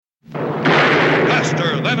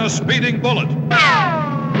than a speeding bullet. More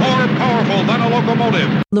powerful than a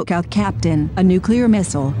locomotive. Look out, Captain. A nuclear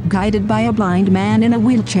missile, guided by a blind man in a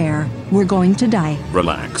wheelchair. We're going to die.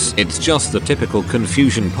 Relax. It's just the Typical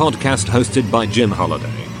Confusion podcast hosted by Jim Holiday.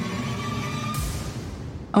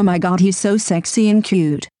 Oh my god, he's so sexy and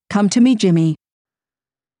cute. Come to me, Jimmy.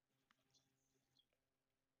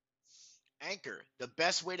 Anchor, the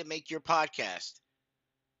best way to make your podcast.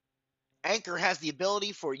 Anchor has the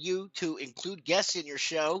ability for you to include guests in your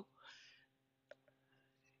show.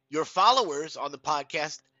 Your followers on the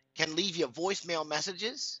podcast can leave you voicemail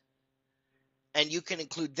messages, and you can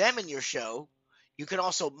include them in your show. You can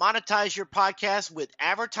also monetize your podcast with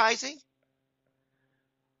advertising.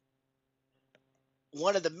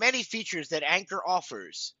 One of the many features that Anchor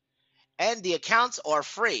offers, and the accounts are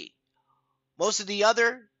free. Most of the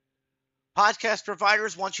other podcast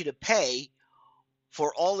providers want you to pay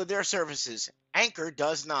for all of their services. Anchor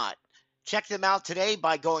does not. Check them out today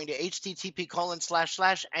by going to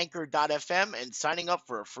http://anchor.fm and signing up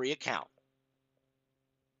for a free account.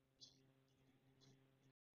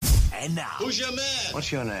 And now, who's your man?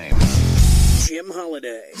 What's your name? Jim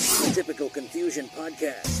Holiday, the Typical Confusion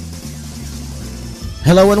Podcast.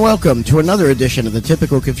 Hello and welcome to another edition of the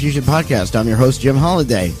Typical Confusion Podcast. I'm your host, Jim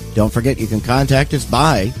Holiday. Don't forget you can contact us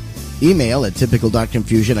by email at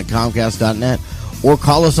typical.confusion@comcast.net or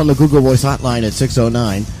call us on the Google Voice hotline at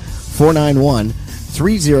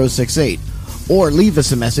 609-491-3068 or leave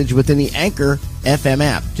us a message within the Anchor FM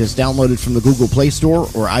app. Just download it from the Google Play Store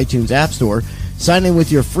or iTunes App Store, sign in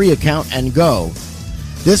with your free account, and go.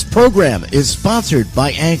 This program is sponsored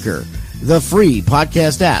by Anchor, the free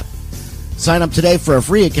podcast app. Sign up today for a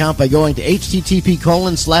free account by going to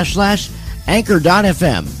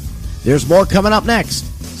http://anchor.fm. There's more coming up next.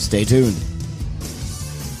 Stay tuned.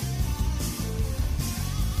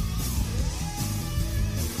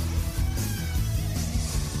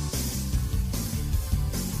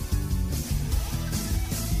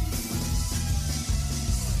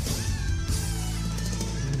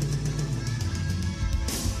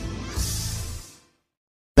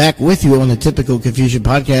 Back with you on the Typical Confusion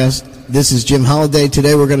Podcast. This is Jim Holiday.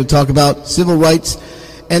 Today we're going to talk about civil rights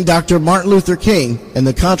and Dr. Martin Luther King and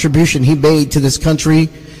the contribution he made to this country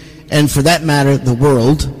and, for that matter, the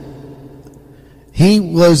world. He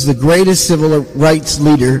was the greatest civil rights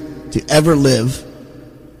leader to ever live.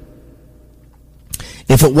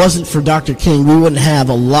 If it wasn't for Dr. King, we wouldn't have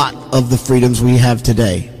a lot of the freedoms we have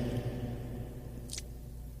today.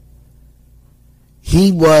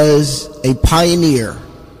 He was a pioneer.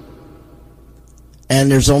 And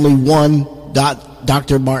there's only one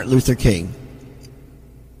Dr. Martin Luther King.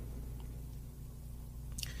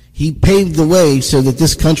 He paved the way so that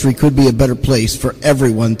this country could be a better place for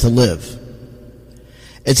everyone to live.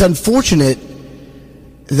 It's unfortunate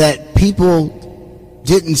that people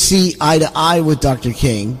didn't see eye to eye with Dr.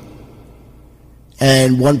 King,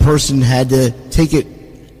 and one person had to take it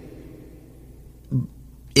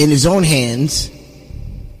in his own hands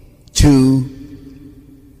to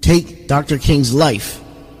take Dr. King's life.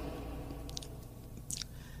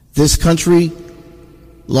 This country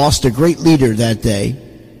lost a great leader that day,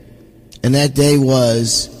 and that day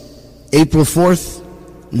was April 4th,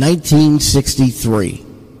 1963.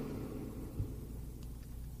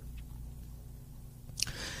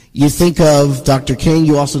 You think of Dr. King,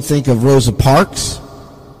 you also think of Rosa Parks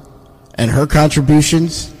and her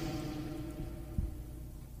contributions.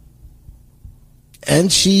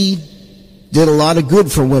 And she did a lot of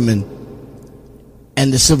good for women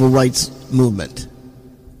and the civil rights movement.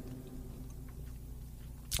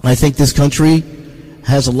 I think this country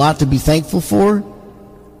has a lot to be thankful for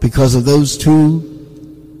because of those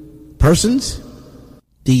two persons.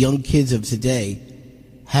 The young kids of today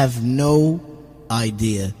have no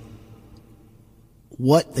idea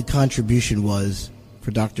what the contribution was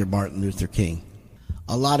for Dr. Martin Luther King.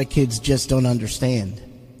 A lot of kids just don't understand.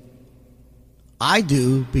 I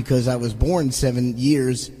do, because I was born 7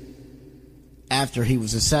 years after he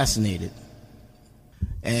was assassinated.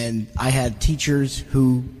 And I had teachers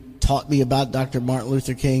who taught me about Dr. Martin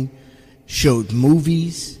Luther King, showed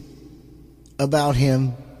movies about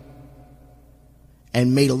him,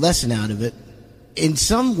 and made a lesson out of it. In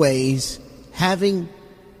some ways, having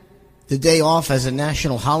the day off as a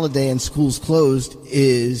national holiday and schools closed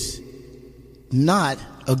is not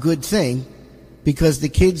a good thing, because the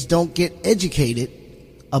kids don't get educated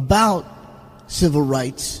about civil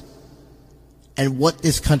rights and what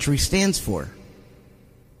this country stands for.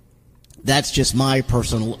 That's just my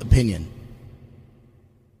personal opinion.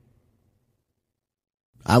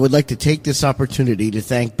 I would like to take this opportunity to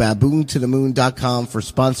thank BaboonToTheMoon.com for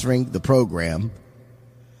sponsoring the program.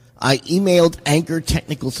 I emailed Anchor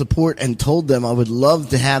technical support and told them I would love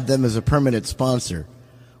to have them as a permanent sponsor.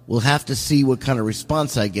 We'll have to see what kind of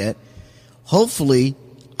response I get. Hopefully,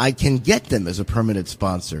 I can get them as a permanent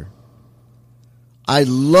sponsor. I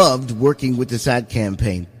loved working with this ad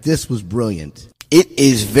campaign. This was brilliant. It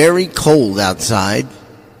is very cold outside.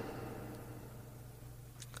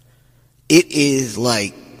 It is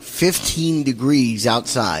like 15 degrees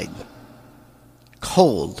outside.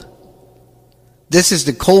 Cold. This is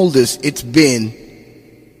the coldest it's been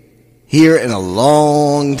here in a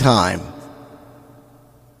long time.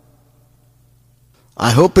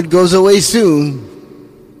 I hope it goes away soon.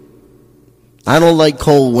 I don't like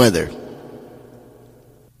cold weather.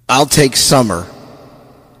 I'll take summer.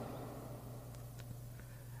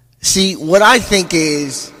 See, what I think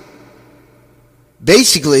is,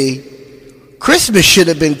 basically, Christmas should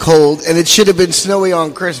have been cold and it should have been snowy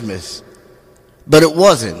on Christmas. But it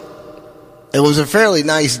wasn't. It was a fairly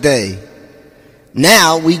nice day.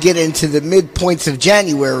 Now we get into the midpoints of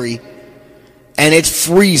January and it's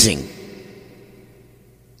freezing.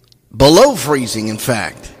 Below freezing, in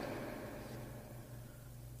fact.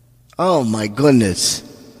 Oh my goodness.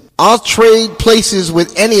 I'll trade places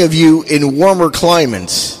with any of you in warmer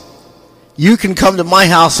climates. You can come to my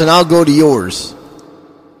house and I'll go to yours.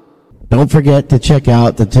 Don't forget to check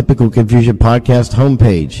out the Typical Confusion Podcast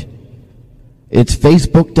homepage. It's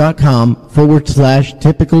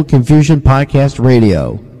facebook.com/Typical Confusion Podcast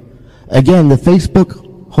Radio. Again, the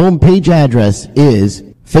Facebook homepage address is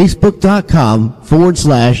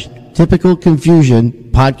facebook.com/Typical Confusion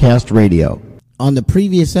Podcast Radio. On the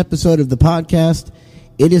previous episode of the podcast,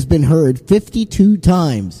 it has been heard 52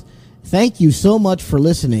 times. Thank you so much for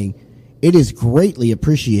listening. It is greatly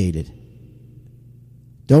appreciated.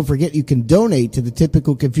 Don't forget you can donate to the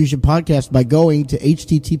Typical Confusion Podcast by going to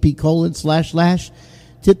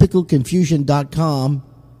http://typicalconfusion.com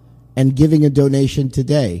and giving a donation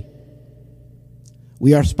today.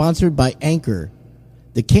 We are sponsored by Anchor.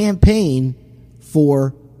 The campaign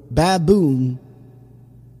for Baboon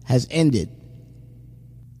has ended.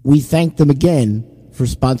 We thank them again for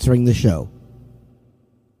sponsoring the show.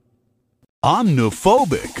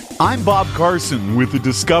 Omniphobic. I'm Bob Carson with the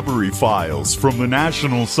Discovery Files from the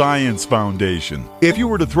National Science Foundation. If you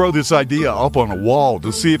were to throw this idea up on a wall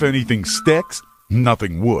to see if anything sticks,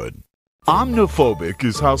 nothing would. Omniphobic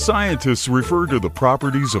is how scientists refer to the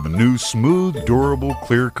properties of a new, smooth, durable,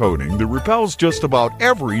 clear coating that repels just about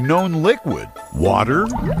every known liquid. Water,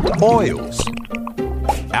 oils,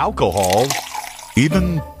 alcohol,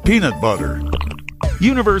 even peanut butter.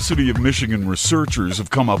 University of Michigan researchers have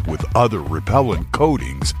come up with other repellent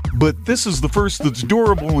coatings, but this is the first that's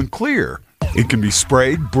durable and clear. It can be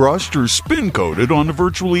sprayed, brushed, or spin-coated onto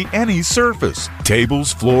virtually any surface.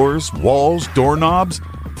 Tables, floors, walls, doorknobs.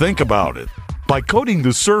 Think about it. By coating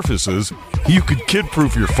the surfaces, you could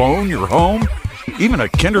kid-proof your phone, your home, even a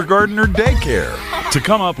kindergarten or daycare. To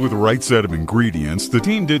come up with the right set of ingredients, the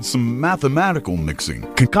team did some mathematical mixing,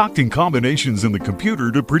 concocting combinations in the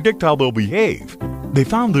computer to predict how they'll behave. They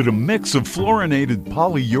found that a mix of fluorinated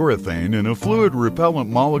polyurethane and a fluid repellent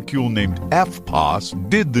molecule named FPOS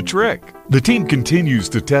did the trick. The team continues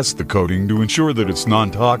to test the coating to ensure that it's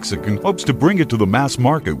non-toxic and hopes to bring it to the mass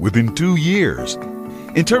market within 2 years.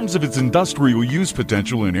 In terms of its industrial use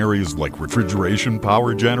potential in areas like refrigeration,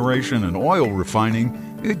 power generation, and oil refining,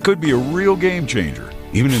 it could be a real game changer,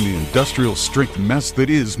 even in the industrial strength mess that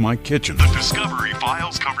is my kitchen. The Discovery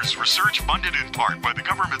Files covers research funded in part by the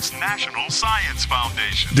government's National Science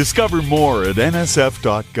Foundation. Discover more at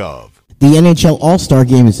nsf.gov. The NHL All-Star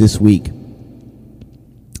Game is this week.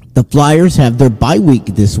 The Flyers have their bye week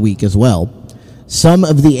this week as well. Some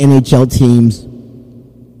of the NHL teams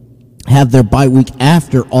have their bye week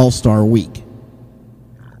after All-Star Week.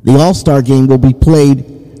 The All-Star Game will be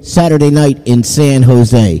played Saturday night in San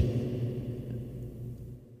Jose.